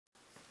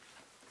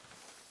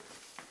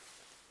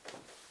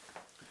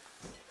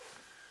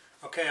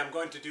Okay, I'm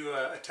going to do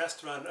a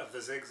test run of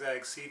the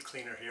Zig-Zag Seed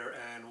Cleaner here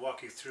and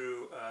walk you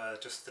through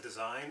just the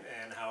design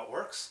and how it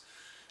works,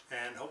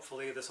 and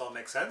hopefully this all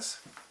makes sense.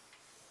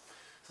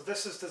 So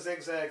this is the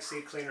Zig-Zag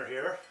Seed Cleaner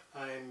here.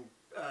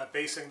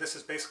 This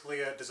is basically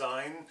a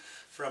design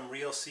from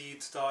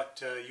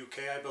realseeds.uk,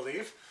 I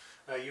believe,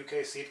 a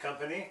UK seed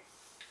company.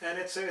 And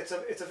it's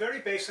a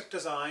very basic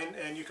design,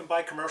 and you can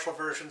buy commercial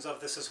versions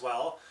of this as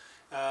well.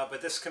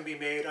 But this can be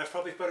made. I've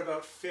probably put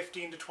about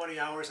 15 to 20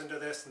 hours into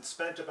this and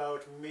spent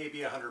about maybe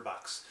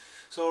 $100.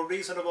 So a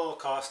reasonable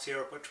cost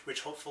here,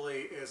 which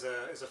hopefully is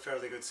a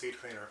fairly good seed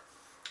cleaner.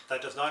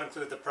 That does not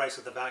include the price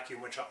of the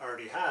vacuum, which I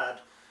already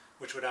had,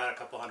 which would add a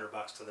couple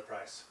 $100 to the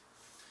price.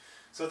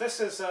 So this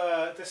is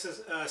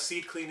a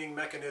seed cleaning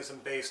mechanism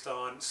based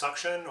on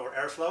suction or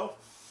airflow.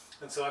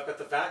 And so I've got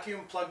the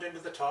vacuum plugged into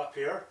the top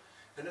here,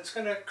 and it's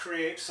going to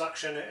create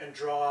suction and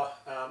draw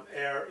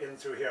air in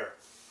through here.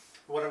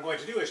 What I'm going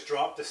to do is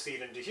drop the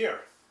seed into here.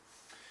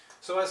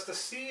 So as the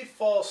seed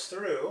falls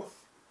through,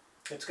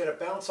 it's going to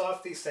bounce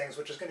off these things,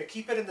 which is going to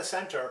keep it in the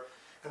center.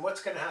 And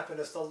what's going to happen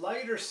is the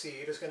lighter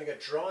seed is going to get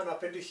drawn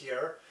up into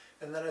here,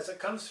 and then as it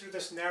comes through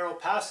this narrow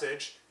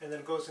passage and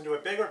then goes into a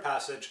bigger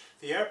passage,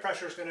 the air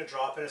pressure is going to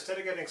drop, and instead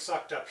of getting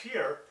sucked up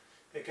here,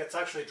 it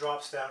actually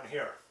drops down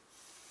here.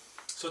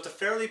 So it's a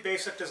fairly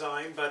basic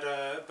design, but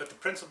the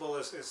principle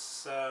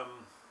is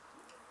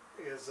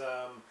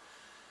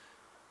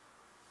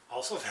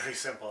also very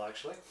simple,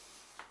 actually.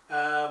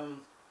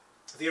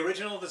 The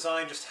original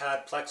design just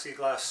had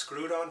plexiglass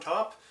screwed on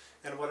top,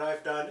 and what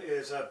I've done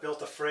is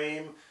built a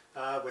frame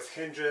with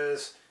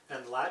hinges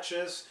and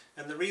latches,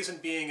 and the reason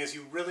being is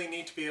you really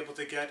need to be able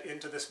to get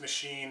into this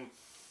machine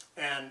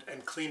and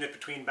clean it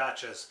between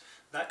batches.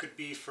 That could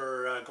be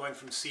for going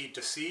from seed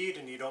to seed,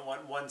 and you don't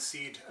want one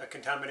seed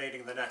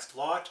contaminating the next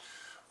lot,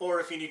 or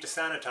if you need to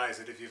sanitize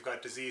it, if you've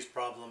got disease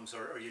problems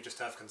or you just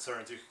have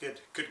concerns, you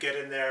could get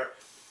in there,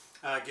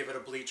 give it a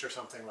bleach or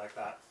something like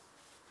that.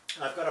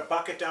 I've got a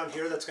bucket down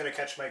here that's going to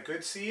catch my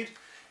good seed,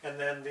 and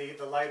then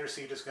the lighter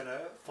seed is going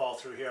to fall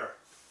through here.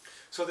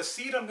 So the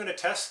seed I'm going to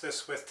test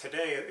this with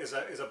today is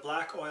a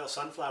black oil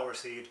sunflower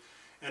seed,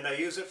 and I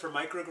use it for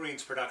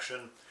microgreens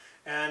production.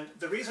 And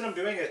the reason I'm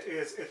doing it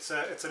is it's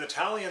an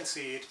Italian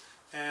seed,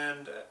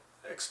 and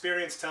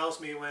experience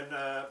tells me when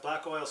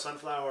black oil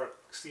sunflower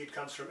seed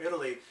comes from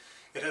Italy,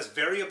 it has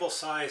variable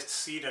sized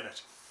seed in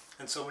it.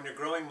 And so when you're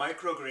growing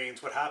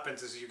microgreens, what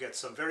happens is you get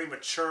some very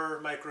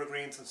mature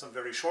microgreens and some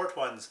very short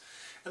ones.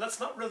 And that's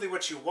not really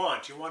what you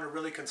want. You want a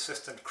really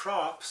consistent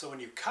crop, so when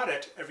you cut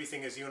it,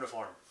 everything is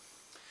uniform.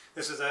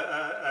 This is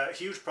a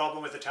huge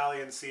problem with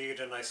Italian seed,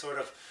 and I sort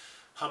of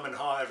hum and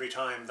haw every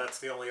time. That's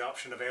the only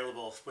option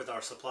available with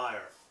our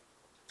supplier.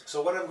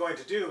 So what I'm going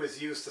to do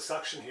is use the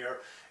suction here,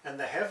 and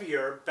the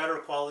heavier, better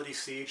quality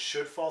seed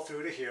should fall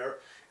through to here,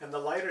 and the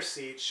lighter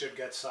seed should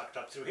get sucked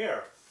up through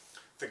here.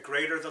 The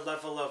greater the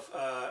level of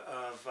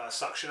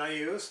suction I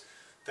use,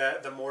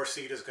 the more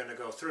seed is going to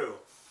go through.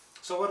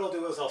 So what I'll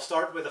do is I'll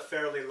start with a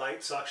fairly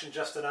light suction,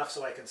 just enough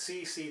so I can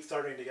see seed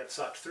starting to get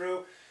sucked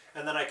through,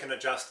 and then I can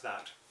adjust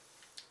that.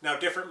 Now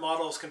different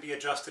models can be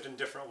adjusted in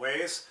different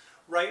ways.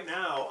 Right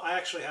now I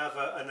actually have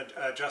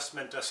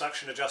a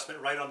suction adjustment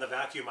right on the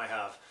vacuum I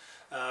have,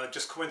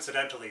 just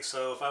coincidentally.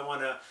 So if I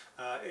want to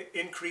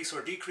increase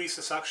or decrease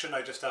the suction,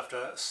 I just have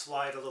to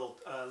slide a little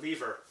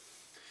lever.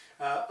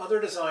 Other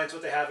designs,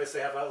 what they have is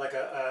they have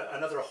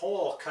another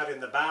hole cut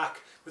in the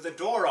back with a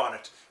door on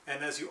it,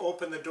 and as you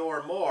open the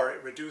door more,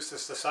 it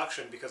reduces the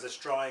suction because it's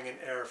drawing in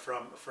air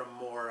from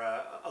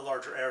a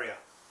larger area.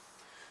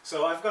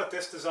 So I've got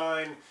this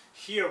design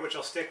here, which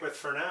I'll stick with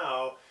for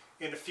now.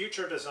 In a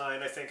future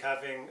design, I think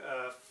having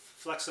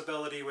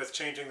flexibility with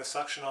changing the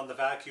suction on the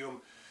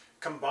vacuum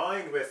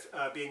combined with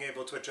being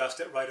able to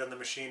adjust it right on the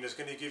machine is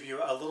going to give you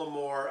a little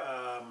more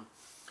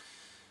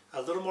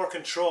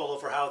control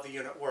over how the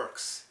unit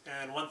works.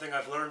 And one thing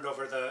I've learned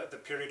over the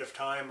period of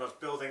time of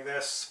building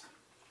this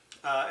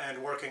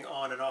and working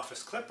on an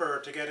office clipper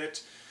to get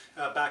it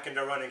back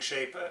into running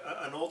shape,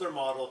 an older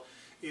model,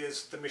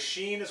 is the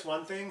machine is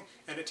one thing,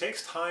 and it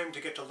takes time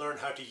to get to learn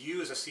how to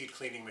use a seed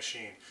cleaning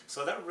machine.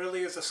 So that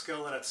really is a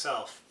skill in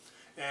itself.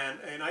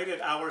 And I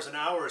did hours and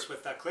hours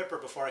with that clipper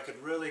before I could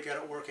really get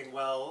it working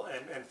well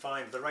and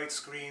find the right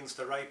screens,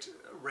 the right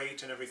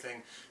rate and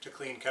everything to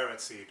clean carrot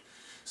seed.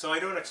 So I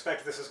don't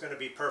expect this is going to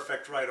be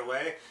perfect right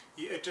away.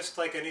 Just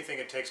like anything,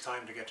 it takes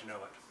time to get to know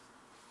it.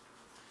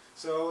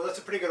 So that's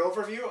a pretty good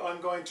overview.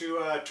 I'm going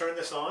to turn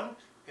this on,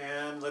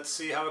 and let's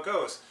see how it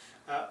goes.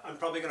 I'm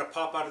probably going to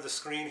pop out of the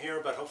screen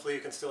here, but hopefully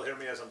you can still hear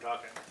me as I'm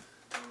talking.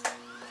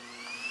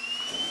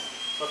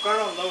 So I've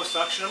got it on low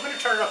suction. I'm going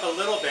to turn it up a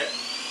little bit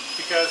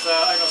because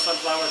I know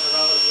sunflowers are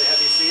relatively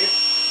heavy seed.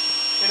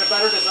 In a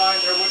better design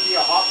there would be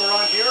a hopper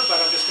on here,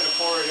 but I'm just going to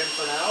pour it in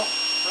for now.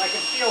 And I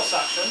can feel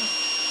suction,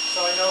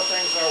 so I know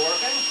things are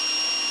working.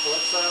 So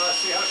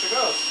let's see how she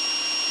goes.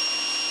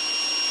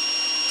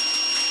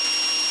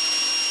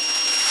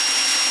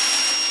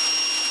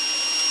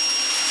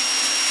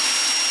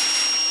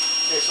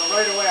 Okay, so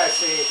right away I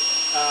see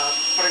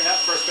putting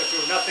that first bit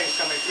through, nothing's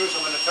coming through, so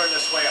I'm going to turn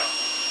this way up.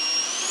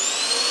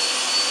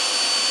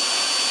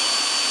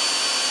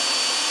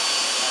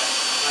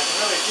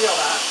 feel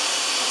that.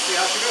 Let's see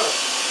how she goes.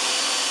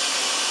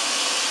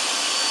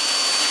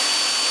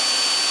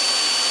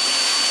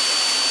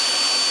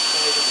 So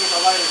you can see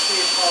the lighter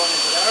seed falling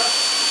into there.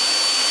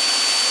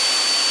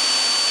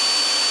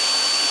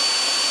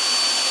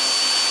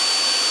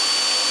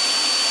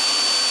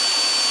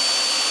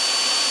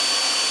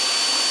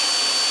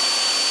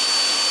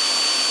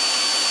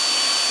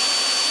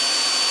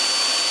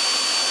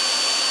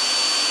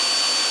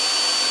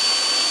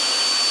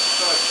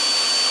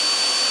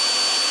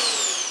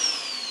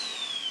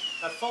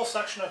 At full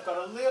suction, I've got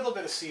a little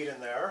bit of seed in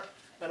there,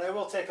 and I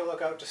will take a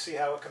look out to see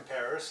how it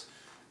compares.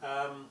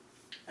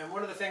 And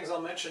one of the things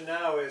I'll mention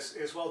now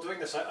is while doing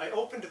this, I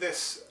opened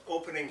this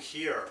opening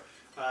here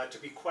to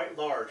be quite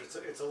large.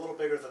 It's a little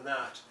bigger than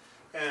that.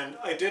 And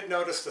I did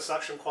notice the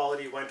suction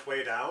quality went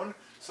way down,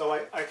 so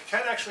I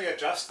can actually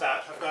adjust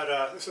that. I've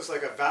got this is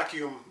like a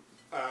vacuum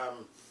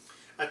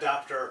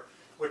adapter,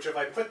 which if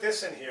I put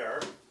this in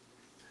here,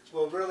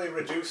 will really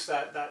reduce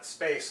that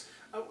space.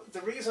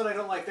 The reason I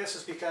don't like this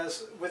is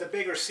because with a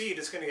bigger seed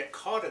it's going to get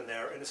caught in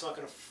there and it's not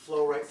going to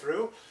flow right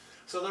through.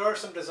 So there are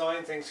some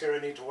design things here I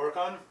need to work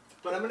on.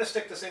 But I'm going to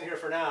stick this in here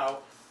for now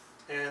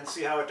and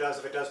see how it does,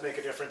 if it does make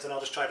a difference, and I'll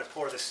just try to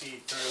pour the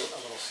seed through a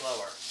little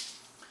slower.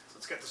 So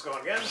let's get this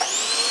going again.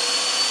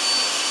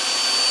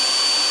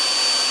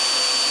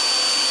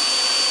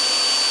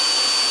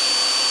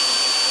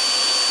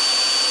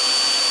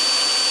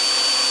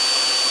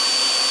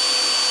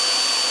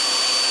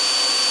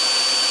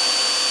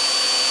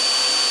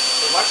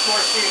 Much more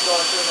seed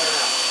going through there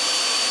now.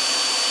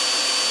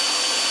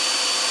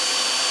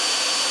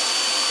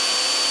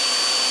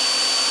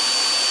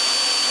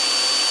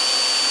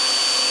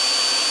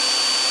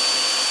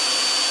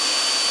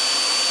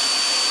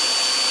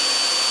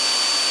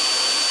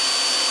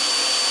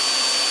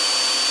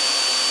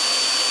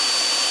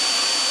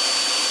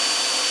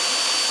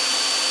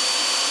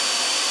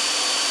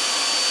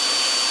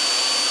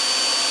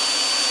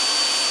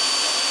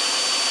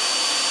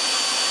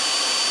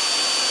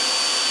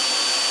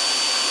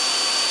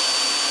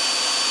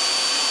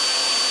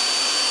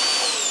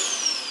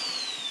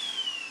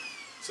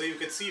 So you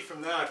could see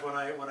from that, when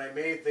I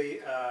made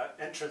the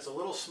entrance a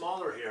little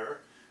smaller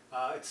here,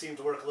 it seemed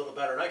to work a little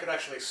better. And I could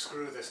actually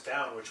screw this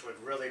down, which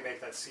would really make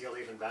that seal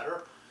even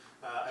better.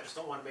 I just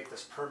don't want to make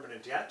this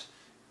permanent yet.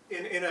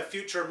 In a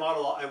future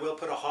model, I will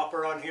put a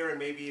hopper on here and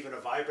maybe even a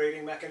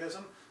vibrating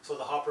mechanism. So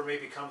the hopper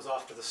maybe comes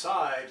off to the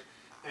side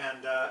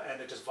and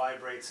it just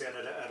vibrates in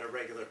at a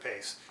regular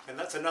pace. And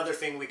that's another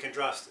thing we can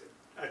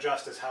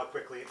adjust is how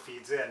quickly it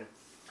feeds in.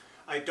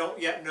 I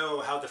don't yet know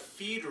how the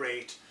feed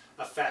rate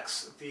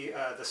affects the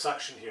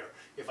suction here.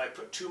 If I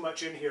put too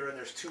much in here and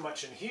there's too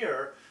much in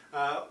here,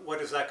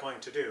 what is that going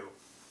to do?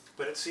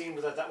 But it seemed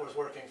that was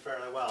working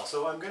fairly well.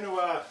 So I'm going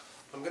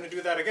to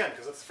do that again,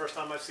 because that's the first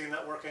time I've seen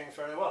that working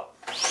fairly well.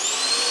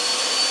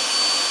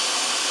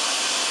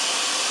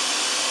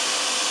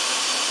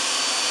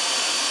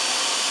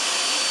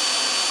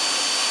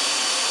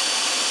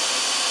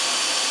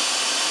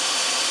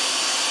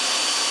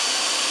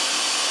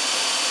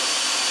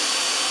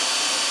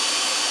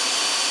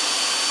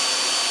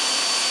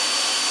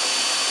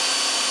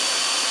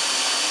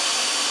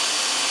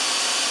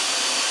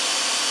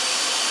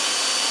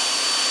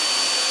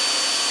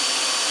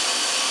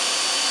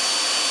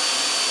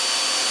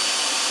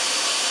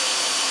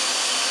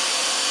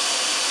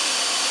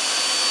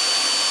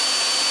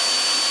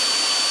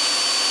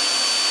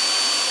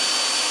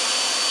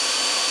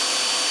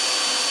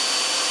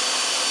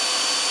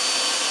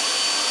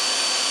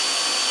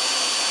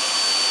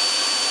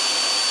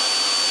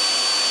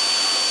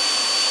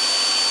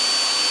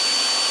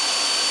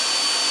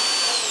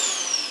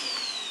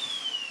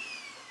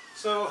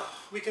 So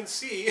we can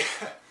see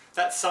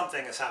that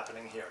something is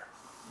happening here.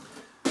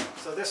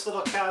 So this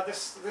little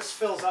this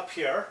fills up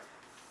here,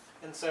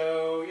 and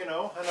so, you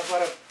know, and I've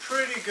got a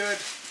pretty good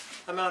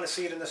amount of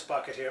seed in this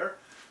bucket here.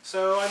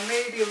 So I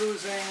may be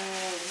losing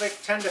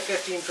like 10 to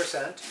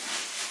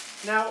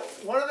 15%. Now,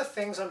 one of the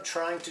things I'm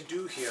trying to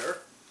do here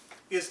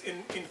is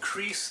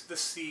increase the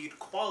seed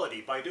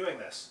quality by doing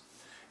this.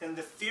 And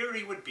the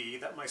theory would be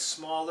that my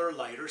smaller,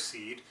 lighter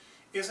seed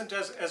isn't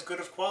as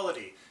good of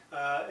quality.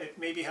 It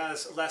maybe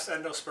has less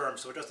endosperm,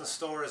 so it doesn't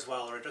store as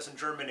well, or it doesn't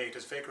germinate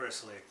as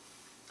vigorously.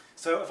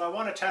 So if I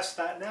want to test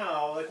that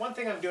now, like, one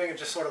thing I'm doing is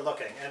just sort of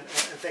looking and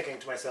thinking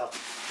to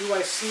myself, do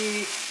I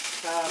see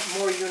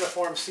more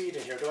uniform seed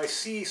in here? Do I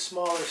see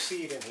smaller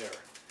seed in here?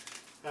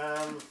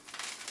 And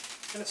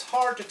it's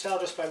hard to tell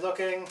just by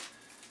looking.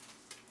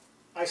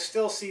 I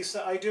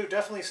do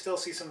definitely still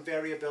see some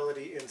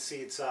variability in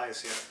seed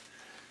size here.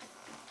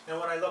 And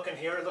when I look in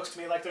here, it looks to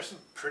me like there's some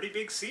pretty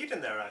big seed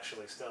in there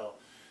actually still.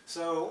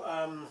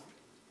 So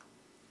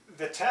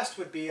the test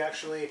would be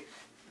actually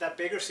that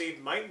bigger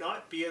seed might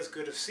not be as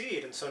good of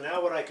seed. And so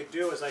now what I could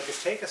do is I could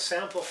take a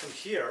sample from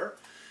here,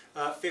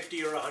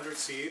 50 or 100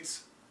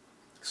 seeds,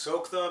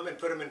 soak them and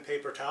put them in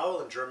paper towel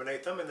and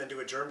germinate them, and then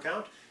do a germ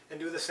count and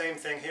do the same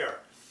thing here.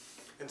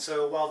 And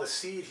so while the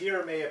seed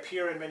here may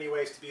appear in many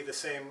ways to be the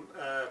same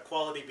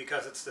quality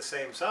because it's the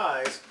same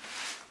size,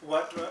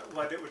 what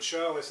it would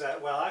show is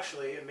that, well,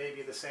 actually it may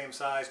be the same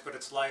size, but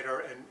it's lighter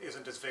and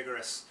isn't as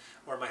vigorous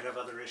or might have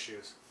other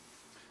issues.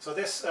 So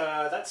this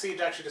that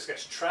seed actually just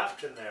gets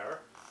trapped in there,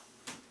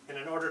 and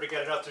in order to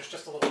get it out, there's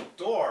just a little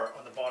door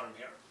on the bottom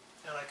here.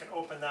 And I can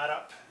open that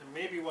up, and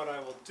maybe what I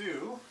will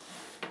do,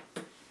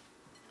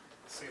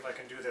 see if I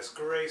can do this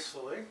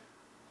gracefully.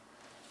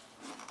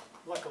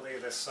 Luckily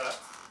this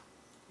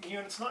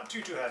unit's not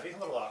too heavy, a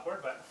little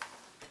awkward, but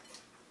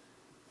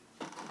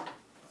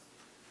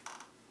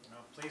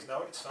please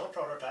note it's still a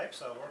prototype,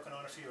 so working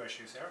on a few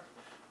issues here.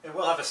 It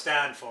will have a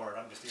stand for it,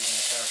 I'm just using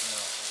a chair for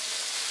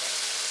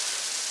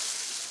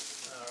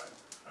now. Alright,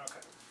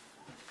 okay.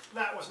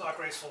 That was not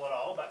graceful at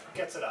all, but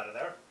gets it out of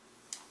there.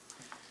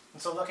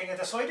 And so looking at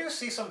this, so I do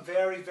see some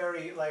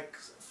very like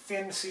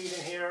thin seed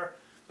in here,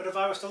 but if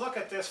I was to look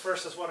at this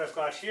versus what I've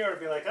got here, I'd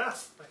be like, I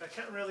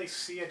can't really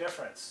see a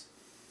difference.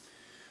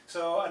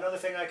 So another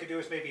thing I could do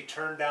is maybe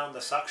turn down the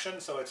suction,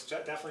 so it's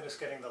definitely just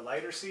getting the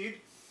lighter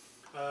seed.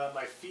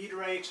 My feed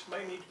rate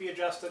might need to be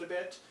adjusted a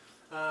bit.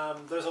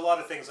 There's a lot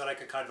of things that I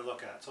could kind of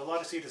look at. So a lot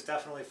of seed is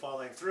definitely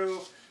falling through,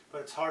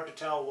 but it's hard to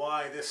tell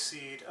why this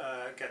seed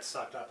gets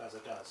sucked up as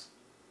it does.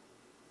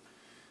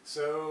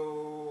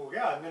 So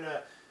yeah, I'm going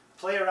to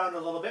play around a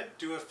little bit,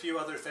 do a few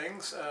other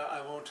things. I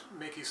won't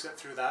make you sit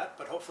through that,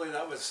 but hopefully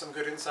that was some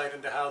good insight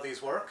into how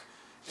these work.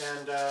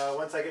 And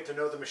once I get to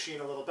know the machine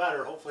a little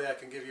better, hopefully I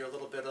can give you a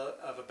little bit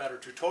of a better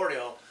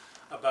tutorial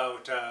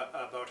about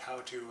how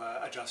to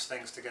adjust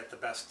things to get the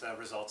best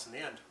results in the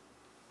end.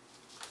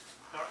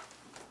 All right.